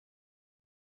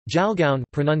Jalgaon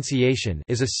pronunciation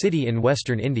is a city in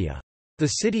western India. The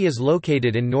city is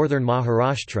located in northern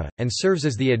Maharashtra, and serves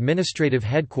as the administrative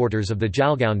headquarters of the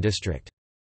Jalgaon district.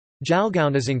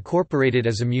 Jalgaon is incorporated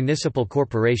as a municipal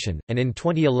corporation, and in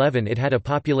 2011 it had a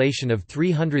population of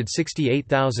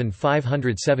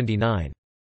 368,579.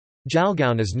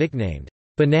 Jalgaon is nicknamed,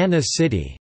 "Banana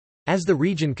City", as the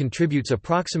region contributes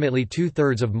approximately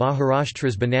two-thirds of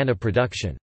Maharashtra's banana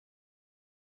production.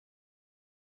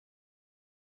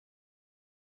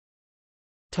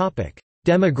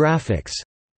 Demographics.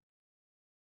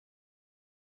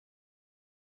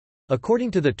 According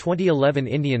to the 2011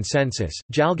 Indian census,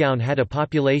 Jalgaon had a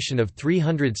population of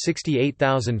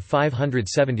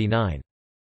 368,579.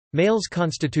 Males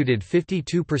constituted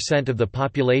 52% of the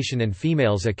population and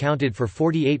females accounted for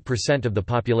 48% of the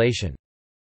population.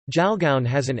 Jalgaon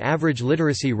has an average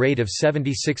literacy rate of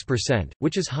 76%,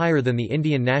 which is higher than the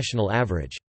Indian national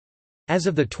average. As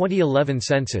of the 2011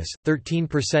 census,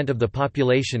 13% of the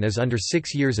population is under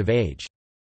 6 years of age.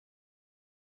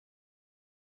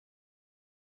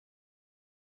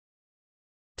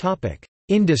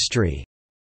 Industry.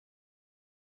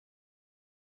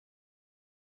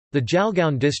 The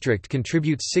Jalgaon district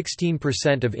contributes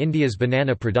 16% of India's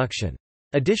banana production.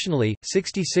 Additionally,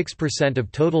 66%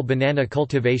 of total banana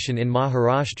cultivation in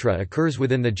Maharashtra occurs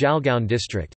within the Jalgaon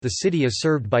district. The city is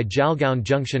served by Jalgaon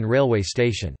Junction railway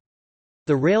station.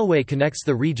 The railway connects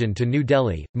the region to New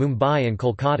Delhi, Mumbai and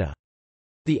Kolkata.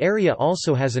 The area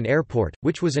also has an airport,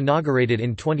 which was inaugurated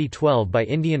in 2012 by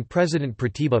Indian President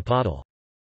Pratibha Patil.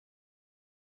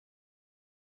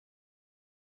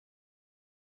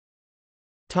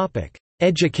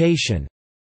 Education.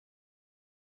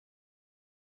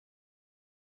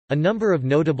 A number of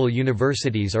notable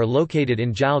universities are located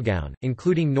in Jalgaon,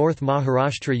 including North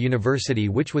Maharashtra University,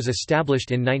 which was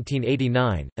established in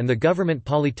 1989, and the Government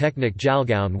Polytechnic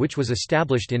Jalgaon, which was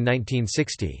established in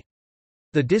 1960.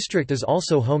 The district is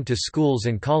also home to schools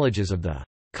and colleges of the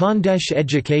Khandesh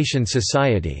Education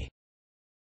Society.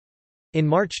 In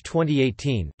March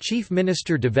 2018, Chief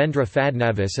Minister Devendra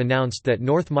Fadnavis announced that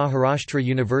North Maharashtra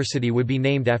University would be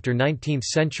named after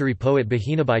 19th-century poet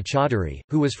Bahinabai Chaudhary,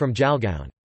 who was from Jalgaon.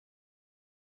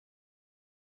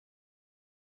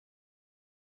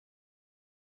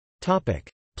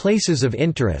 Places of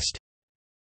interest.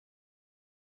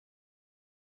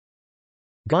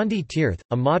 Gandhi Tirth,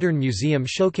 a modern museum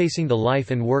showcasing the life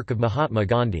and work of Mahatma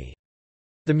Gandhi.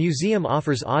 The museum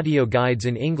offers audio guides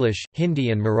in English,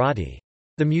 Hindi and Marathi.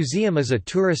 The museum is a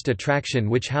tourist attraction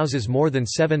which houses more than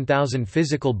 7,000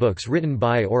 physical books written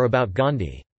by or about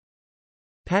Gandhi.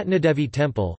 Patnadevi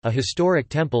Temple, a historic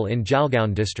temple in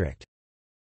Jalgaon district.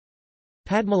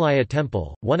 Padmalaya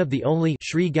Temple, one of the only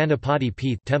Sri Ganapati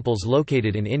Peeth temples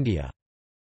located in India.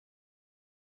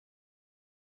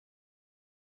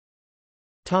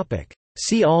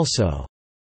 See also: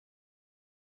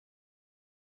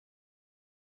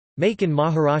 Make in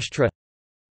Maharashtra,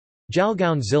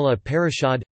 Jalgaon Zilla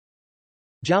Parishad,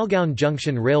 Jalgaon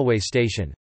Junction Railway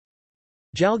Station,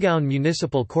 Jalgaon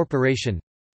Municipal Corporation,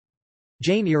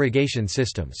 Jain Irrigation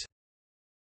Systems.